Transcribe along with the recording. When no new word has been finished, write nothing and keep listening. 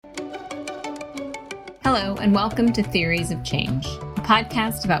Hello, and welcome to Theories of Change, a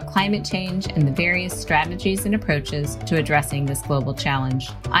podcast about climate change and the various strategies and approaches to addressing this global challenge.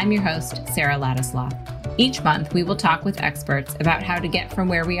 I'm your host, Sarah Ladislaw. Each month, we will talk with experts about how to get from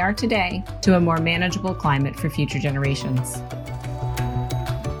where we are today to a more manageable climate for future generations.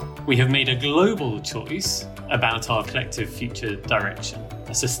 We have made a global choice about our collective future direction,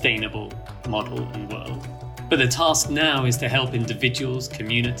 a sustainable model and world. But the task now is to help individuals,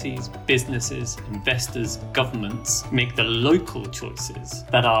 communities, businesses, investors, governments make the local choices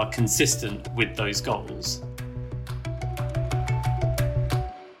that are consistent with those goals.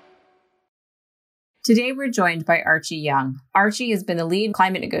 Today, we're joined by Archie Young. Archie has been the lead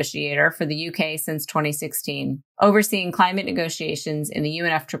climate negotiator for the UK since 2016, overseeing climate negotiations in the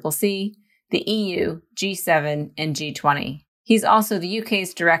UNFCCC, the EU, G7, and G20. He's also the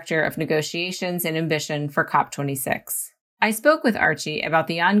UK's Director of Negotiations and Ambition for COP26. I spoke with Archie about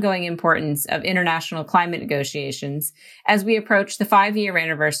the ongoing importance of international climate negotiations as we approach the 5-year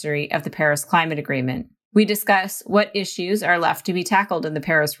anniversary of the Paris Climate Agreement. We discuss what issues are left to be tackled in the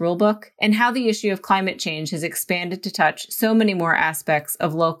Paris Rulebook and how the issue of climate change has expanded to touch so many more aspects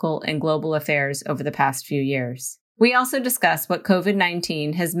of local and global affairs over the past few years. We also discuss what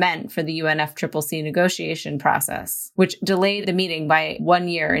COVID-19 has meant for the UNFCCC negotiation process, which delayed the meeting by 1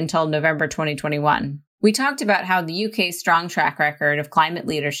 year until November 2021. We talked about how the UK's strong track record of climate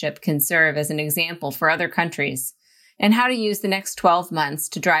leadership can serve as an example for other countries, and how to use the next 12 months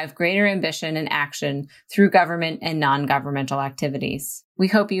to drive greater ambition and action through government and non-governmental activities. We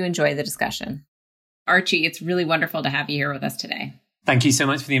hope you enjoy the discussion. Archie, it's really wonderful to have you here with us today. Thank you so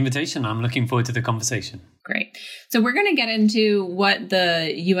much for the invitation. I'm looking forward to the conversation. Great. So we're going to get into what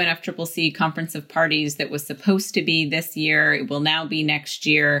the UNFCCC Conference of Parties that was supposed to be this year, it will now be next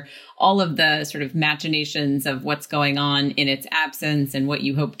year, all of the sort of machinations of what's going on in its absence and what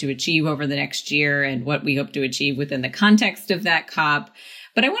you hope to achieve over the next year and what we hope to achieve within the context of that COP.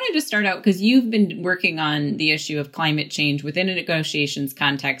 But I wanted to start out because you've been working on the issue of climate change within a negotiations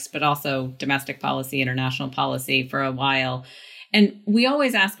context, but also domestic policy, international policy for a while. And we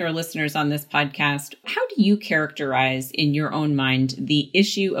always ask our listeners on this podcast, how do you characterize in your own mind the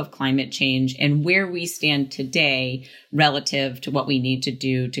issue of climate change and where we stand today relative to what we need to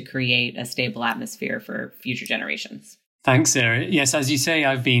do to create a stable atmosphere for future generations? Thanks, Sarah. Yes, as you say,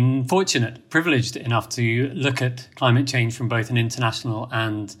 I've been privileged enough to look at climate change from both an international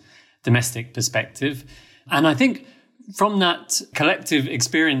and domestic perspective. And I think from that collective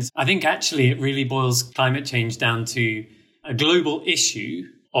experience, I think actually it really boils climate change down to a global issue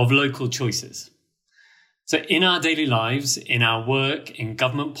of local choices. So in our daily lives, in our work, in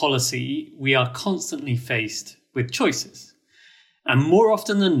government policy, we are constantly faced with choices. And more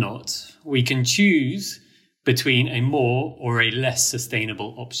often than not, we can choose between a more or a less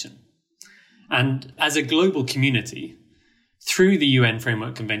sustainable option. And as a global community, through the UN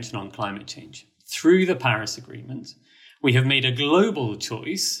Framework Convention on Climate Change, through the Paris Agreement, we have made a global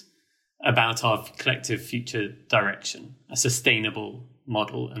choice about our collective future direction, a sustainable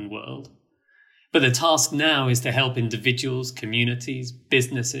model and world. But the task now is to help individuals, communities,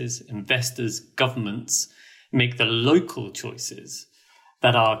 businesses, investors, governments make the local choices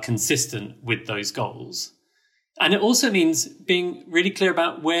that are consistent with those goals. And it also means being really clear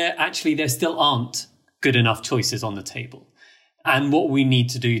about where actually there still aren't good enough choices on the table and what we need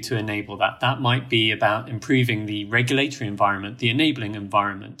to do to enable that. That might be about improving the regulatory environment, the enabling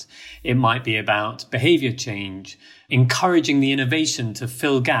environment. It might be about behavior change, encouraging the innovation to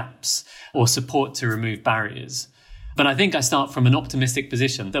fill gaps or support to remove barriers. But I think I start from an optimistic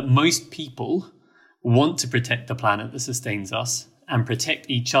position that most people want to protect the planet that sustains us and protect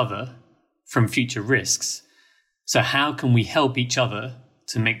each other from future risks. So how can we help each other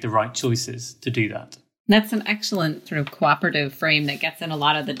to make the right choices to do that? That's an excellent sort of cooperative frame that gets in a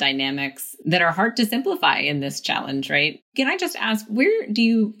lot of the dynamics that are hard to simplify in this challenge, right? Can I just ask, where do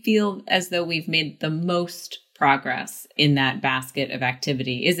you feel as though we've made the most progress in that basket of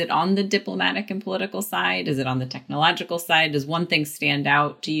activity? Is it on the diplomatic and political side? Is it on the technological side? Does one thing stand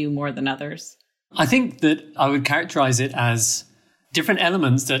out to you more than others? I think that I would characterize it as different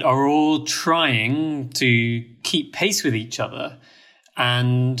elements that are all trying to keep pace with each other.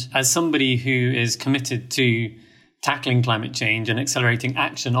 And as somebody who is committed to tackling climate change and accelerating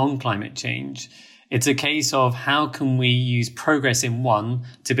action on climate change, it's a case of how can we use progress in one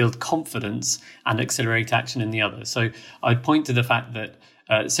to build confidence and accelerate action in the other. So I'd point to the fact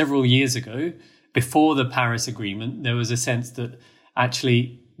that several years ago, before the Paris Agreement, there was a sense that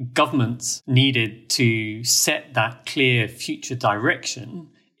actually governments needed to set that clear future direction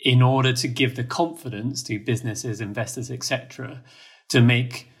in order to give the confidence to businesses, investors, etc., to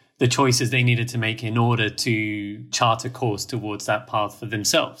make the choices they needed to make in order to chart a course towards that path for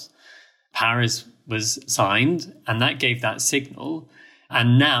themselves. Paris was signed, and that gave that signal.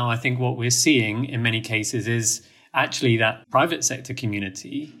 And now I think what we're seeing in many cases is actually that private sector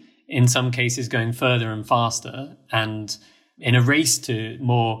community, in some cases, going further and faster, and in a race to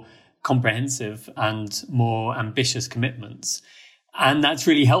more comprehensive and more ambitious commitments. And that's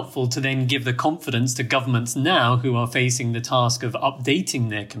really helpful to then give the confidence to governments now who are facing the task of updating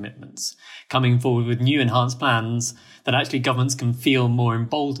their commitments, coming forward with new enhanced plans that actually governments can feel more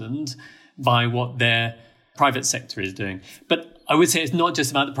emboldened by what their private sector is doing. But I would say it's not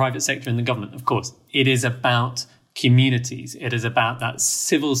just about the private sector and the government, of course. It is about communities. It is about that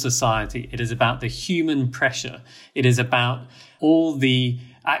civil society. It is about the human pressure. It is about all the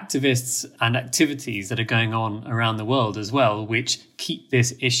activists and activities that are going on around the world as well, which keep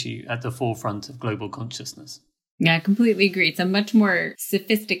this issue at the forefront of global consciousness. Yeah, I completely agree. It's a much more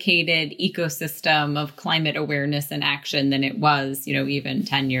sophisticated ecosystem of climate awareness and action than it was, even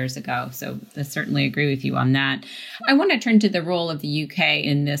 10 years ago. So I certainly agree with you on that. I want to turn to the role of the UK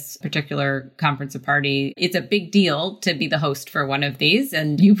in this particular Conference of Parties. It's a big deal to be the host for one of these,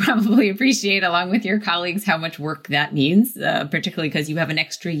 and you probably appreciate, along with your colleagues, how much work that means, particularly because you have an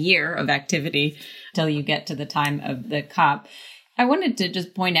extra year of activity till you get to the time of the COP. I wanted to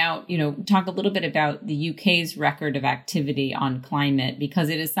just point out, talk a little bit about the UK's record of activity on climate, because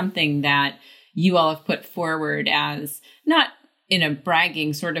it is something that you all have put forward as not in a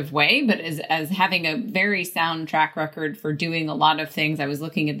bragging sort of way, but as having a very sound track record for doing a lot of things. I was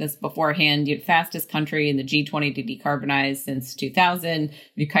looking at this beforehand. You're the fastest country in the G20 to decarbonize since 2000.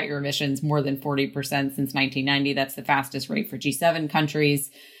 You cut your emissions more than 40% since 1990. That's the fastest rate for G7 countries.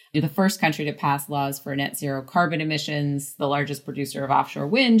 You're the first country to pass laws for net zero carbon emissions, the largest producer of offshore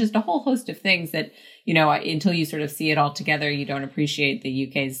wind, just a whole host of things that, until you sort of see it all together, you don't appreciate the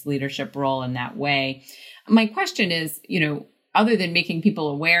UK's leadership role in that way. My question is, other than making people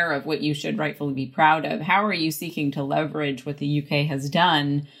aware of what you should rightfully be proud of, how are you seeking to leverage what the UK has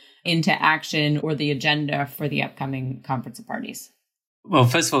done into action or the agenda for the upcoming Conference of Parties? Well,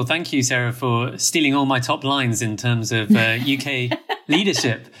 first of all, thank you, Sarah, for stealing all my top lines in terms of UK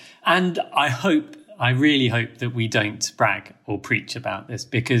leadership. And I really hope that we don't brag or preach about this,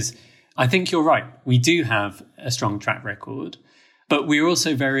 because I think you're right. We do have a strong track record, but we're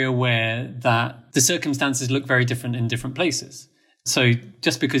also very aware that the circumstances look very different in different places. So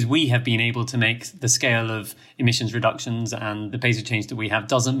just because we have been able to make the scale of emissions reductions and the pace of change that we have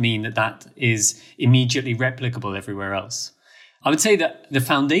doesn't mean that that is immediately replicable everywhere else. I would say that the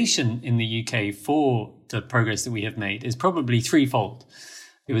foundation in the UK for the progress that we have made is probably threefold.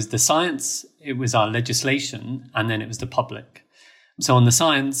 It was the science, it was our legislation, and then it was the public. So on the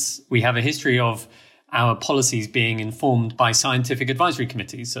science, we have a history of our policies being informed by scientific advisory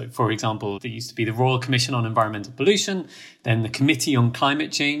committees. So, for example, there used to be the Royal Commission on Environmental Pollution, then the Committee on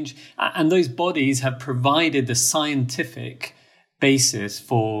Climate Change, and those bodies have provided the scientific basis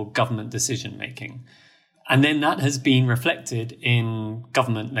for government decision-making. And then that has been reflected in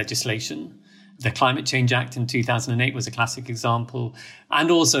government legislation. The Climate Change Act in 2008 was a classic example.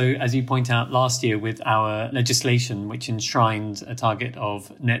 And also, as you point out last year, with our legislation, which enshrined a target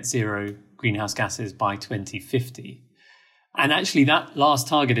of net zero greenhouse gases by 2050. And actually, that last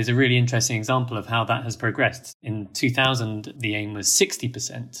target is a really interesting example of how that has progressed. In 2000, the aim was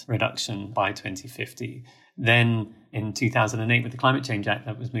 60% reduction by 2050. Then in 2008, with the Climate Change Act,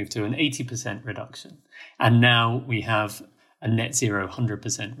 that was moved to an 80% reduction. And now we have a net zero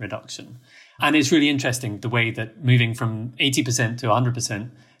 100% reduction. And it's really interesting the way that moving from 80% to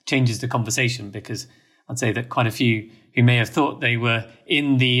 100% changes the conversation, because I'd say that quite a few who may have thought they were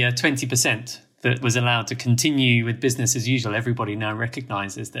in the 20% that was allowed to continue with business as usual, everybody now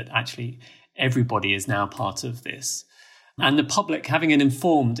recognizes that actually everybody is now part of this. And the public, having an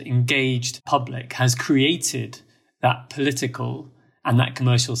informed, engaged public, has created that political and that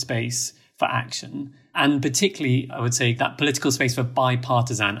commercial space for action. And particularly, I would say, that political space for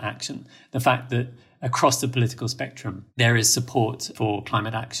bipartisan action. The fact that across the political spectrum, there is support for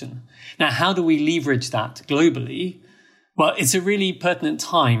climate action. Now, how do we leverage that globally? Well, it's a really pertinent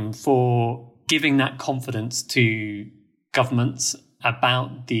time for giving that confidence to governments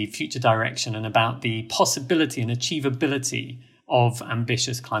about the future direction and about the possibility and achievability of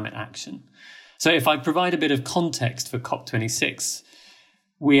ambitious climate action. So if I provide a bit of context for COP26,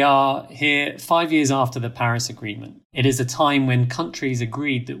 we are here 5 years after the Paris Agreement. It is a time when countries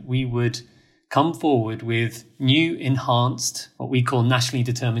agreed that we would come forward with new enhanced, what we call nationally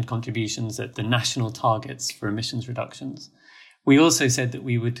determined contributions, at the national targets for emissions reductions. We also said that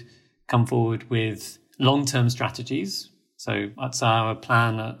we would come forward with long-term strategies, So that's our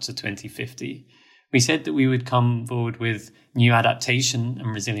plan up to 2050. We said that we would come forward with new adaptation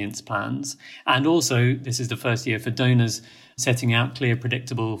and resilience plans. And also, this is the first year for donors setting out clear,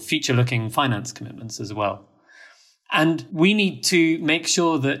 predictable, future-looking finance commitments as well. And we need to make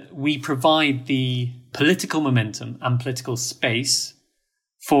sure that we provide the political momentum and political space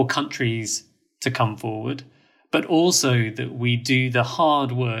for countries to come forward, but also that we do the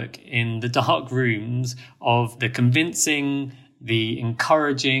hard work in the dark rooms of the convincing, the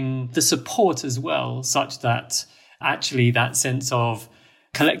encouraging, the support as well, such that actually that sense of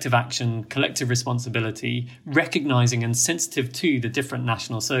collective action, collective responsibility, recognizing and sensitive to the different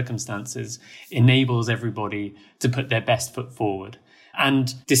national circumstances enables everybody to put their best foot forward.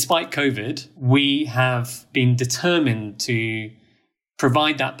 And despite COVID, we have been determined to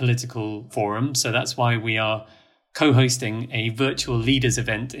provide that political forum. So that's why we are co-hosting a virtual leaders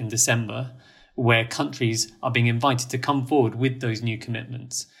event in December, where countries are being invited to come forward with those new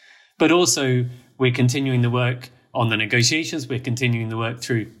commitments. But also, we're continuing the work on the negotiations. We're continuing the work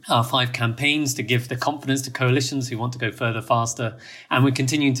through our 5 campaigns to give the confidence to coalitions who want to go further, faster. And we're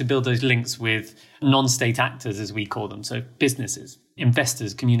continuing to build those links with non-state actors, as we call them. So businesses,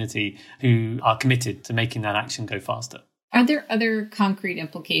 investors, community who are committed to making that action go faster. Are there other concrete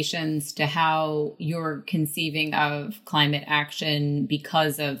implications to how you're conceiving of climate action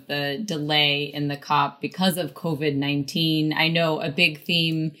because of the delay in the COP, because of COVID-19? I know a big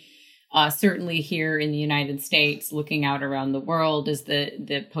theme, certainly here in the United States, looking out around the world, is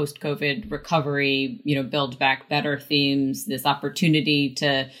the post-COVID recovery, build back better themes, this opportunity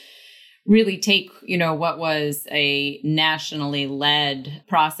to really take, what was a nationally led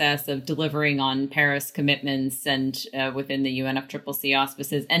process of delivering on Paris commitments and within the UNFCCC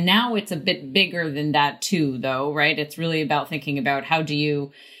auspices. And now it's a bit bigger than that too, though, right? It's really about thinking about how do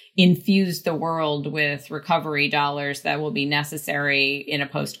you infuse the world with recovery dollars that will be necessary in a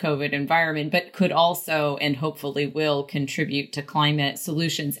post-COVID environment, but could also and hopefully will contribute to climate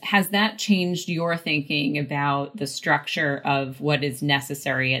solutions. Has that changed your thinking about the structure of what is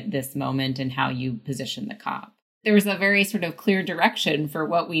necessary at this moment and how you position the COP? There was a very sort of clear direction for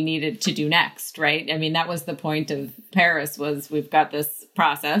what we needed to do next, right? I mean, that was the point of Paris, was we've got this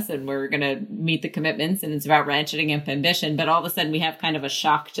process and we're going to meet the commitments and it's about ratcheting up ambition. But all of a sudden we have kind of a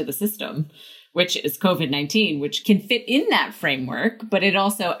shock to the system, which is COVID-19, which can fit in that framework, but it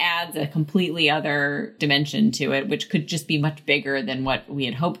also adds a completely other dimension to it, which could just be much bigger than what we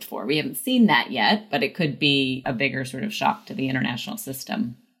had hoped for. We haven't seen that yet, but it could be a bigger sort of shock to the international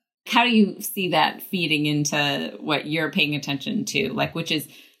system. How do you see that feeding into what you're paying attention to? Which is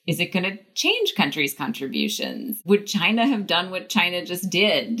it going to change countries' contributions? Would China have done what China just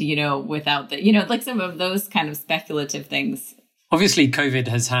did, without some of those kind of speculative things? Obviously, COVID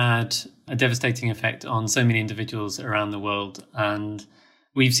has had a devastating effect on so many individuals around the world. And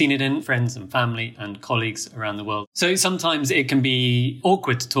we've seen it in friends and family and colleagues around the world. So sometimes it can be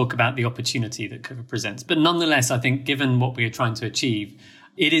awkward to talk about the opportunity that COVID presents. But nonetheless, I think given what we are trying to achieve,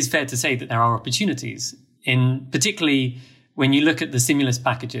 it is fair to say that there are opportunities, particularly when you look at the stimulus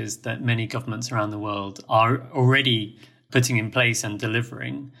packages that many governments around the world are already putting in place and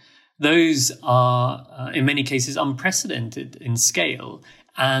delivering. Those are, in many cases, unprecedented in scale.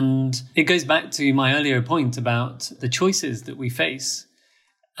 And it goes back to my earlier point about the choices that we face.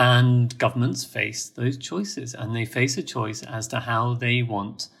 And governments face those choices, and they face a choice as to how they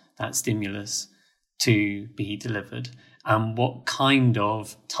want that stimulus to be delivered, and what kind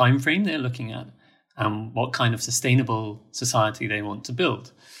of time frame they're looking at, and what kind of sustainable society they want to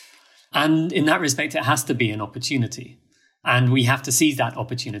build. And in that respect, it has to be an opportunity. And we have to seize that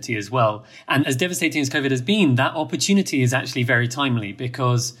opportunity as well. And as devastating as COVID has been, that opportunity is actually very timely,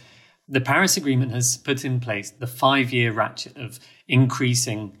 because the Paris Agreement has put in place the 5-year ratchet of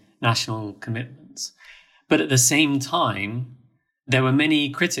increasing national commitments. But at the same time, there were many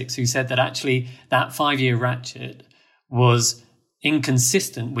critics who said that actually that 5-year ratchet was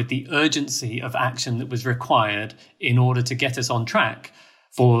inconsistent with the urgency of action that was required in order to get us on track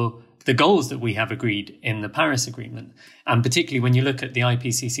for the goals that we have agreed in the Paris Agreement. And particularly when you look at the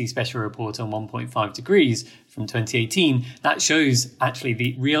IPCC special report on 1.5 degrees from 2018, that shows actually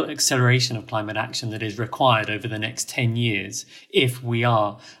the real acceleration of climate action that is required over the next 10 years if we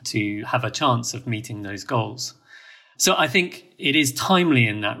are to have a chance of meeting those goals. So I think it is timely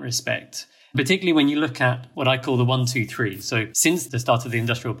in that respect, particularly when you look at what I call the 1, 2, 3. So since the start of the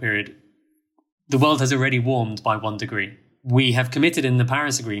industrial period, the world has already warmed by 1 degree. We have committed in the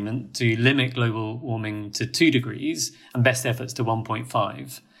Paris Agreement to limit global warming to 2 degrees and best efforts to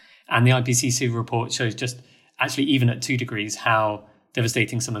 1.5. And the IPCC report shows just actually even at 2 degrees how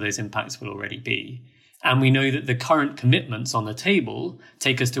devastating some of those impacts will already be. And we know that the current commitments on the table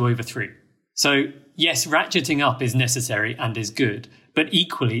take us to over 3. So yes, ratcheting up is necessary and is good. But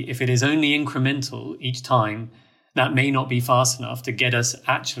equally, if it is only incremental each time, that may not be fast enough to get us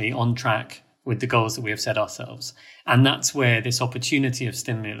actually on track with the goals that we have set ourselves. And that's where this opportunity of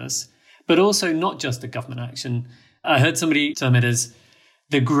stimulus, but also not just the government action. I heard somebody term it as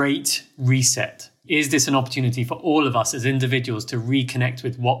the Great Reset. Is this an opportunity for all of us as individuals to reconnect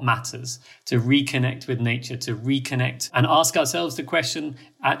with what matters, to reconnect with nature, to reconnect and ask ourselves the question,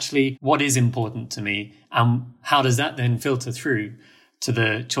 actually, what is important to me? And how does that then filter through to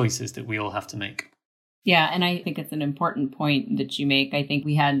the choices that we all have to make? Yeah, and I think it's an important point that you make. I think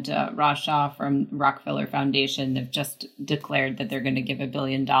we had Raj Shah from Rockefeller Foundation have just declared that they're going to give $1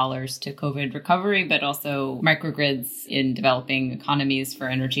 billion to COVID recovery, but also microgrids in developing economies for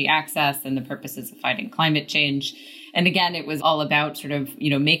energy access and the purposes of fighting climate change. And again, it was all about sort of,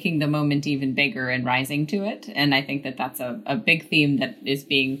 making the moment even bigger and rising to it. And I think that that's a big theme that is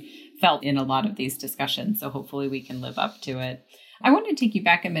being felt in a lot of these discussions. So hopefully we can live up to it. I want to take you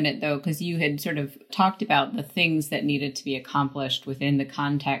back a minute, though, because you had sort of talked about the things that needed to be accomplished within the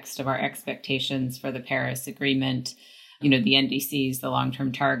context of our expectations for the Paris Agreement, the NDCs, the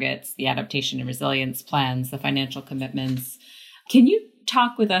long-term targets, the adaptation and resilience plans, the financial commitments. Can you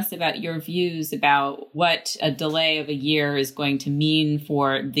talk with us about your views about what a delay of a year is going to mean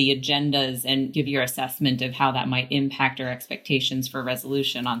for the agendas and give your assessment of how that might impact our expectations for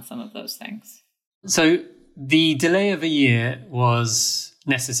resolution on some of those things? So the delay of a year was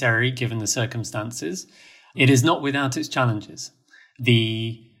necessary given the circumstances. It is not without its challenges.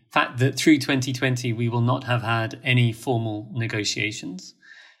 The fact that through 2020 we will not have had any formal negotiations.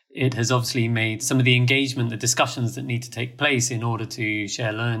 It has obviously made some of the engagement, the discussions that need to take place in order to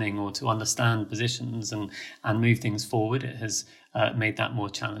share learning or to understand positions and move things forward, it has made that more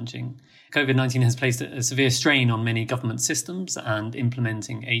challenging. COVID-19 has placed a severe strain on many government systems and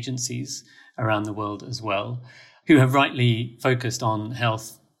implementing agencies around the world as well, who have rightly focused on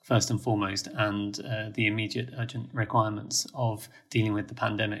health first and foremost and the immediate urgent requirements of dealing with the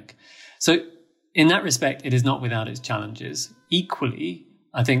pandemic. So in that respect, it is not without its challenges. Equally,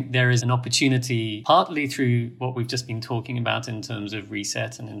 I think there is an opportunity, partly through what we've just been talking about in terms of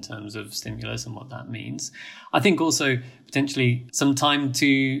reset and in terms of stimulus and what that means. I think also potentially some time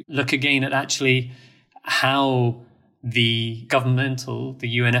to look again at actually how the governmental,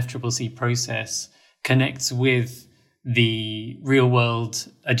 the UNFCCC process connects with the real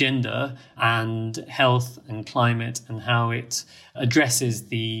world agenda and health and climate and how it addresses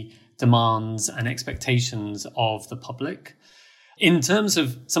the demands and expectations of the public. In terms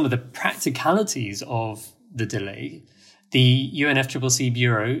of some of the practicalities of the delay, the UNFCCC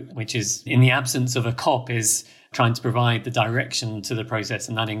Bureau, which is in the absence of a COP, is trying to provide the direction to the process,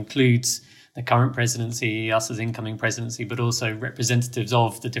 and that includes the current presidency, us as incoming presidency, but also representatives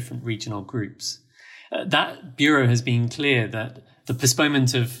of the different regional groups. That bureau has been clear that the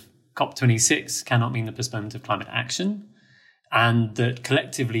postponement of COP26 cannot mean the postponement of climate action, and that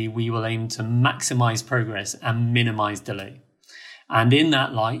collectively we will aim to maximize progress and minimize delay. And in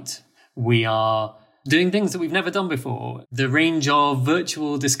that light, we are doing things that we've never done before. The range of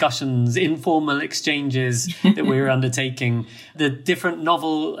virtual discussions, informal exchanges that we're undertaking, the different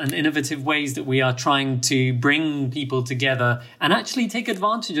novel and innovative ways that we are trying to bring people together and actually take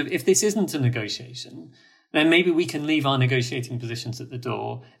advantage of, if this isn't a negotiation, then maybe we can leave our negotiating positions at the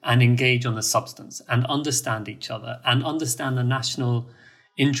door and engage on the substance and understand each other and understand the national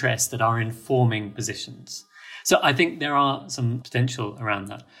interests that are informing positions. So I think there are some potential around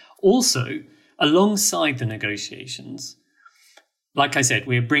that. Also, alongside the negotiations, like I said,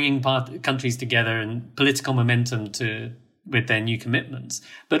 we're bringing countries together and political momentum with their new commitments.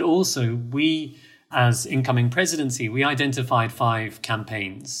 But also, we, as incoming presidency, we identified 5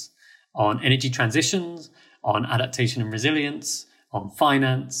 campaigns on energy transitions, on adaptation and resilience, on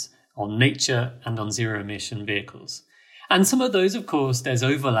finance, on nature, and on zero-emission vehicles. And some of those, of course, there's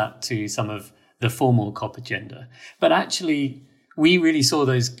overlap to some of the formal COP agenda. But actually, we really saw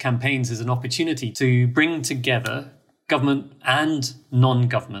those campaigns as an opportunity to bring together government and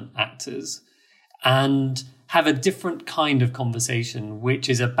non-government actors and have a different kind of conversation, which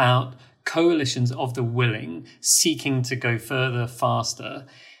is about coalitions of the willing seeking to go further, faster,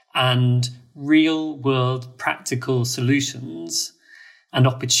 and real-world practical solutions and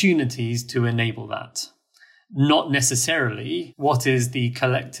opportunities to enable that. Not necessarily what is the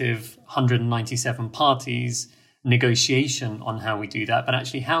collective 197 parties negotiation on how we do that, but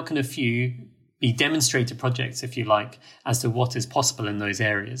actually how can a few be demonstrator projects, if you like, as to what is possible in those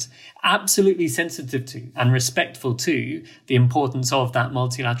areas. Absolutely sensitive to and respectful to the importance of that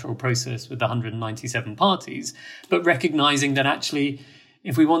multilateral process with the 197 parties, but recognizing that actually,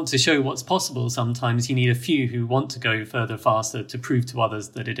 if we want to show what's possible, sometimes you need a few who want to go further, faster to prove to others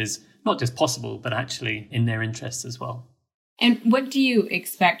that it is not just possible, but actually in their interests as well. And what do you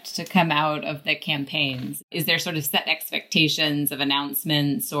expect to come out of the campaigns? Is there sort of set expectations of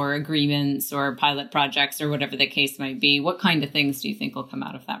announcements or agreements or pilot projects or whatever the case might be? What kind of things do you think will come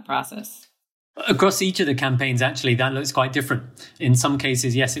out of that process? Across each of the campaigns, actually, that looks quite different. In some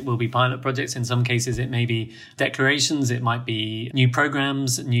cases, yes, it will be pilot projects. In some cases, it may be declarations. It might be new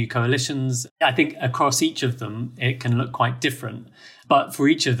programs, new coalitions. I think across each of them, it can look quite different. But for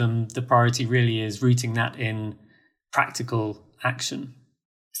each of them, the priority really is rooting that in practical action.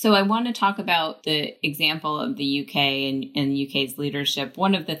 So I want to talk about the example of the UK and the UK's leadership.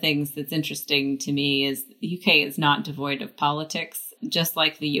 One of the things that's interesting to me is the UK is not devoid of politics, just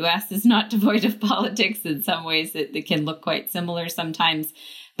like the US is not devoid of politics. In some ways that they can look quite similar sometimes,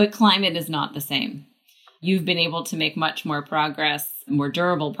 but climate is not the same. You've been able to make much more progress, more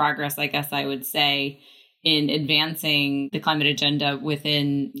durable progress, I guess I would say, in advancing the climate agenda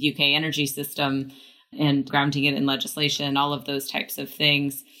within the UK energy system and grounding it in legislation, all of those types of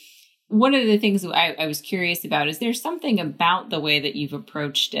things. One of the things I was curious about is there something about the way that you've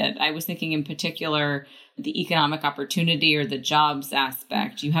approached it? I was thinking in particular the economic opportunity or the jobs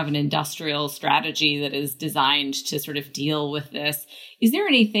aspect. You have an industrial strategy that is designed to sort of deal with this. Is there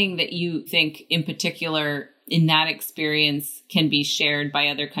anything that you think in particular in that experience can be shared by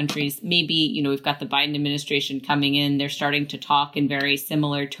other countries? Maybe, we've got the Biden administration coming in. They're starting to talk in very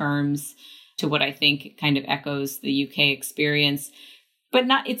similar terms to what I think kind of echoes the UK experience. But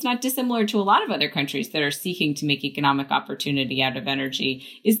it's not dissimilar to a lot of other countries that are seeking to make economic opportunity out of energy.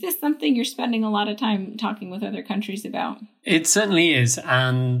 Is this something you're spending a lot of time talking with other countries about? It certainly is.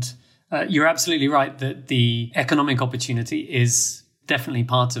 And you're absolutely right that the economic opportunity is definitely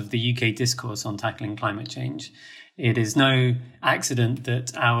part of the UK discourse on tackling climate change. It is no accident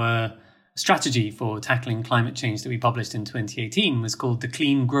that our strategy for tackling climate change that we published in 2018 was called the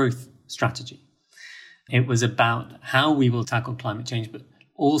Clean Growth Strategy. It was about how we will tackle climate change, but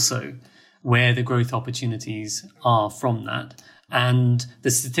also where the growth opportunities are from that. And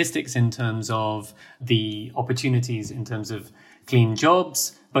the statistics in terms of the opportunities in terms of clean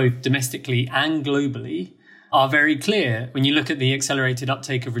jobs, both domestically and globally, are very clear. When you look at the accelerated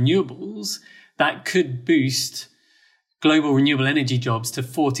uptake of renewables, that could boost global renewable energy jobs to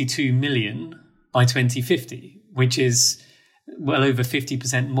 42 million by 2050, which is well over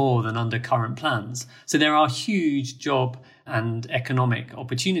 50% more than under current plans. So there are huge job and economic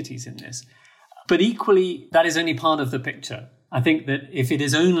opportunities in this. But equally, that is only part of the picture. I think that if it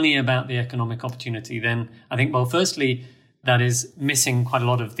is only about the economic opportunity, then I think, well, firstly, that is missing quite a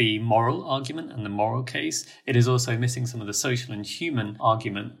lot of the moral argument and the moral case. It is also missing some of the social and human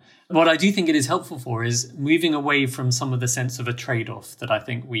argument. What I do think it is helpful for is moving away from some of the sense of a trade-off that I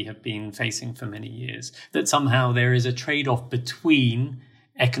think we have been facing for many years, that somehow there is a trade-off between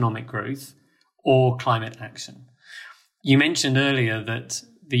economic growth or climate action. You mentioned earlier that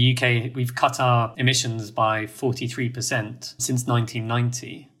the UK, we've cut our emissions by 43% since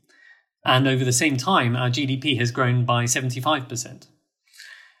 1990. And over the same time, our GDP has grown by 75%.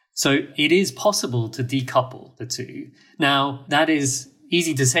 So it is possible to decouple the two. Now, that is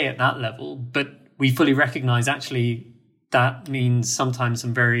easy to say at that level, but we fully recognize actually that means sometimes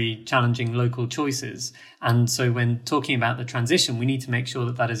some very challenging local choices. And so when talking about the transition, we need to make sure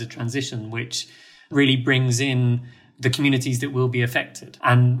that that is a transition which really brings in the communities that will be affected.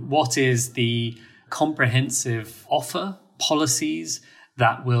 And what is the comprehensive offer, policies,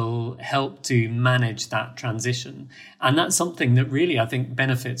 that will help to manage that transition. And that's something that really, I think,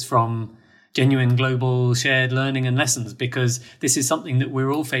 benefits from genuine global shared learning and lessons, because this is something that we're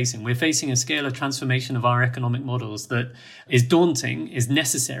all facing. We're facing a scale of transformation of our economic models that is daunting, is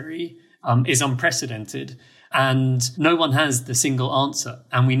necessary, is unprecedented, and no one has the single answer.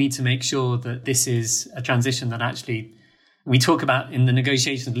 And we need to make sure that this is a transition that actually we talk about in the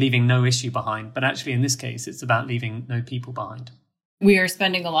negotiations, leaving no issue behind. But actually, in this case, it's about leaving no people behind. We are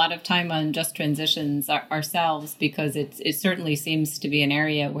spending a lot of time on just transitions ourselves because it certainly seems to be an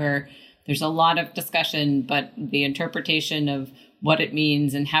area where there's a lot of discussion, but the interpretation of what it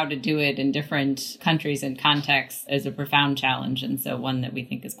means and how to do it in different countries and contexts is a profound challenge. And so one that we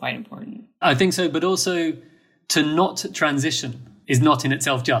think is quite important. I think so, but also to not transition is not in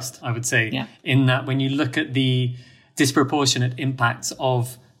itself just, I would say, in that when you look at the disproportionate impacts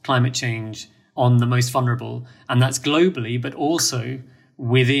of climate change on the most vulnerable, and that's globally, but also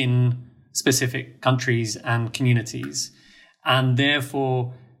within specific countries and communities. And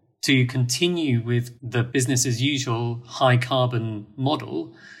therefore, to continue with the business as usual high carbon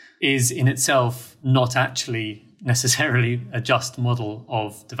model is in itself not actually necessarily a just model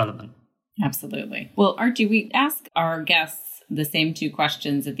of development. Absolutely. Well, Archie, we ask our guests the same two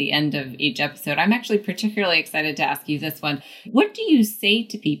questions at the end of each episode. I'm actually particularly excited to ask you this one. What do you say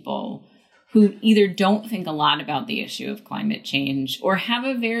to people who either don't think a lot about the issue of climate change or have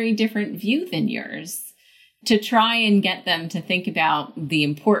a very different view than yours, to try and get them to think about the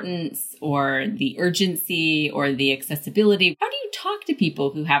importance or the urgency or the accessibility? How do you talk to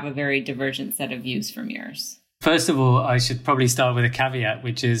people who have a very divergent set of views from yours? First of all, I should probably start with a caveat,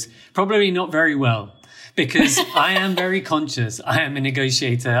 which is probably not very well, because I am very conscious. I am a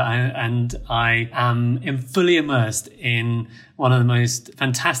negotiator and I am fully immersed in one of the most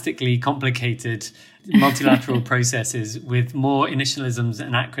fantastically complicated multilateral processes with more initialisms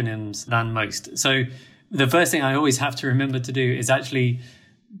and acronyms than most. So the first thing I always have to remember to do is actually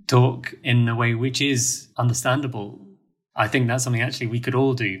talk in a way which is understandable. I think that's something actually we could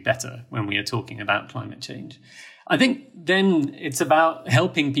all do better when we are talking about climate change. I think then it's about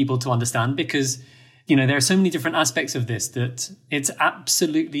helping people to understand, because there are so many different aspects of this that it's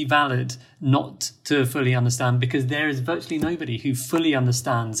absolutely valid not to fully understand, because there is virtually nobody who fully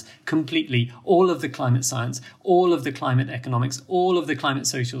understands completely all of the climate science, all of the climate economics, all of the climate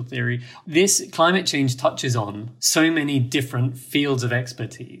social theory. This climate change touches on so many different fields of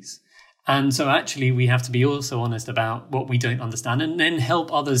expertise. And so actually we have to be also honest about what we don't understand and then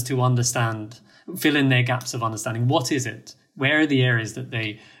help others to understand, fill in their gaps of understanding. What is it? Where are the areas that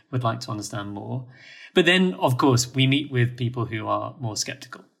they would like to understand more? But then, of course, we meet with people who are more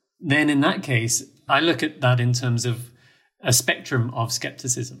skeptical. Then in that case, I look at that in terms of a spectrum of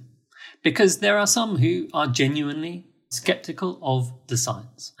skepticism, because there are some who are genuinely skeptical of the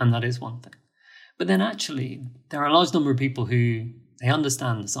science, and that is one thing. But then actually, there are a large number of people who they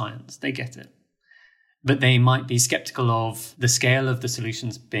understand the science, they get it, but they might be skeptical of the scale of the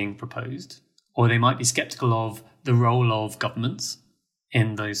solutions being proposed, or they might be skeptical of the role of governments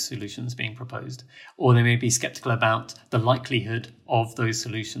in those solutions being proposed, or they may be skeptical about the likelihood of those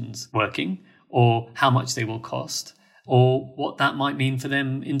solutions working, or how much they will cost, or what that might mean for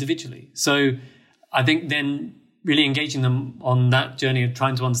them individually. So I think then really engaging them on that journey of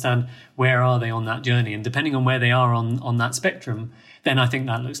trying to understand where are they on that journey, and depending on where they are on that spectrum, then I think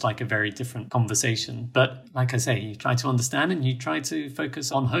that looks like a very different conversation. But like I say, you try to understand and you try to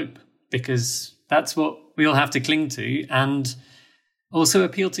focus on hope, because that's what we all have to cling to, and also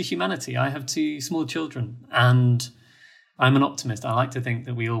appeal to humanity. I have 2 small children and I'm an optimist. I like to think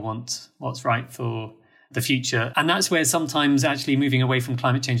that we all want what's right for the future. And that's where sometimes actually moving away from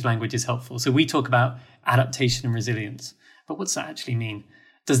climate change language is helpful. So we talk about adaptation and resilience, but what's that actually mean?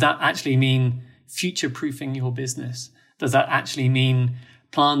 Does that actually mean future-proofing your business? Does that actually mean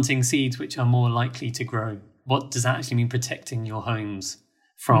planting seeds which are more likely to grow? What does that actually mean protecting your homes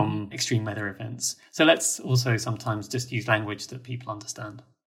from extreme weather events? So let's also sometimes just use language that people understand.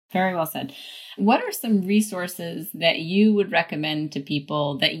 Very well said. What are some resources that you would recommend to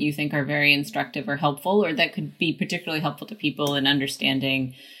people that you think are very instructive or helpful, or that could be particularly helpful to people in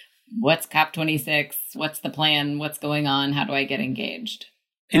understanding what's COP26, what's the plan, what's going on, how do I get engaged?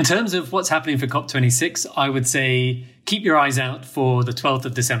 In terms of what's happening for COP26, I would say keep your eyes out for the 12th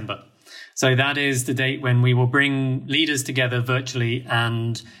of December. So that is the date when we will bring leaders together virtually,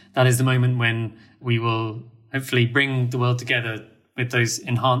 and that is the moment when we will hopefully bring the world together with those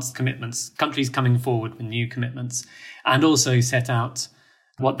enhanced commitments, countries coming forward with new commitments, and also set out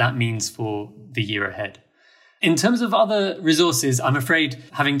what that means for the year ahead. In terms of other resources, I'm afraid,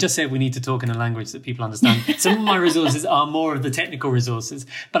 having just said we need to talk in a language that people understand, some of my resources are more of the technical resources.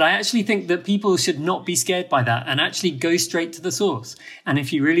 But I actually think that people should not be scared by that and actually go straight to the source. And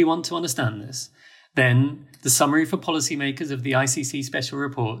if you really want to understand this, then the summary for policymakers of the ICC special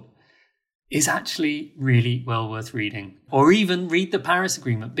report is actually really well worth reading. Or even read the Paris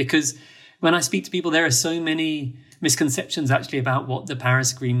Agreement, because when I speak to people, there are so many misconceptions actually about what the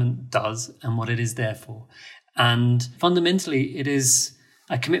Paris Agreement does and what it is there for. And fundamentally, it is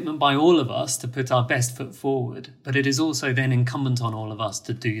a commitment by all of us to put our best foot forward, but it is also then incumbent on all of us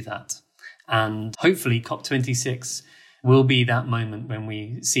to do that. And hopefully COP26 will be that moment when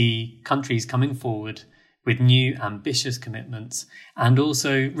we see countries coming forward with new ambitious commitments and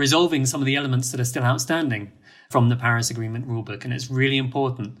also resolving some of the elements that are still outstanding from the Paris Agreement rulebook. And it's really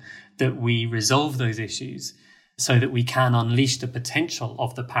important that we resolve those issues so that we can unleash the potential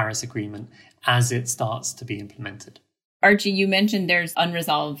of the Paris Agreement as it starts to be implemented. Archie, you mentioned there's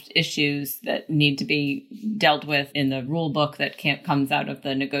unresolved issues that need to be dealt with in the rule book that comes out of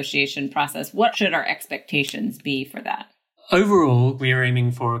the negotiation process. What should our expectations be for that? Overall, we are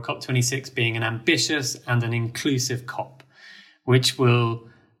aiming for COP26 being an ambitious and an inclusive COP, which will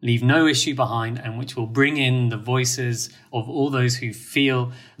leave no issue behind and which will bring in the voices of all those who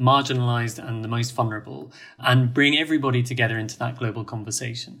feel marginalized and the most vulnerable and bring everybody together into that global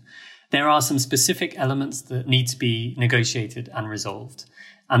conversation. There are some specific elements that need to be negotiated and resolved.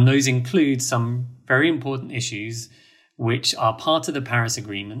 And those include some very important issues which are part of the Paris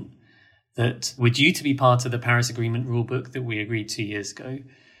Agreement, that were due to be part of the Paris Agreement rulebook that we agreed 2 years ago,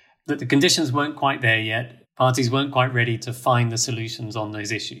 that the conditions weren't quite there yet. Parties weren't quite ready to find the solutions on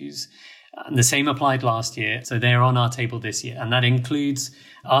those issues. And the same applied last year. So they're on our table this year. And that includes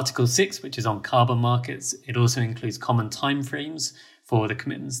Article 6, which is on carbon markets. It also includes common timeframes for the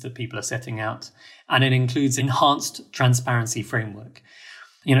commitments that people are setting out. And it includes enhanced transparency framework.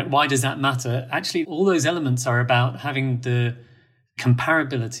 Why does that matter? Actually, all those elements are about having the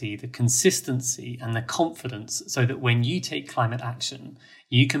comparability, the consistency, and the confidence so that when you take climate action,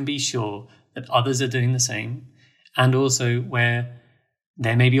 you can be sure that others are doing the same, and also where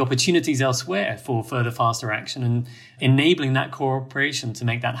there may be opportunities elsewhere for further faster action and enabling that cooperation to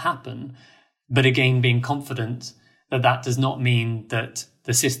make that happen. But again, being confident that that does not mean that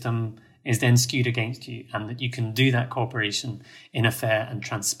the system is then skewed against you and that you can do that cooperation in a fair and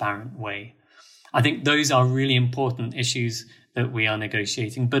transparent way. I think those are really important issues that we are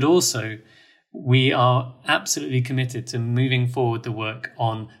negotiating, but also we are absolutely committed to moving forward the work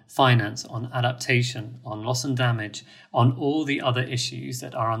on finance, on adaptation, on loss and damage, on all the other issues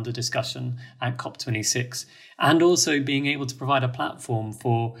that are under discussion at COP26, and also being able to provide a platform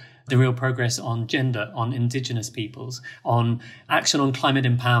for the real progress on gender, on indigenous peoples, on action on climate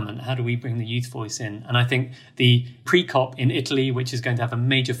empowerment. How do we bring the youth voice in? And I think the pre-COP in Italy, which is going to have a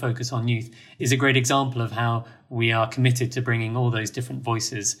major focus on youth, is a great example of how we are committed to bringing all those different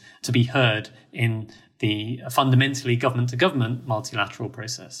voices to be heard in the fundamentally government-to-government multilateral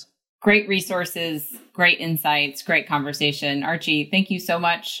process. Great resources, great insights, great conversation. Archie, thank you so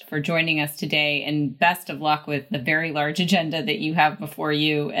much for joining us today, and best of luck with the very large agenda that you have before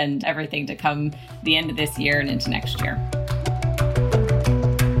you and everything to come the end of this year and into next year.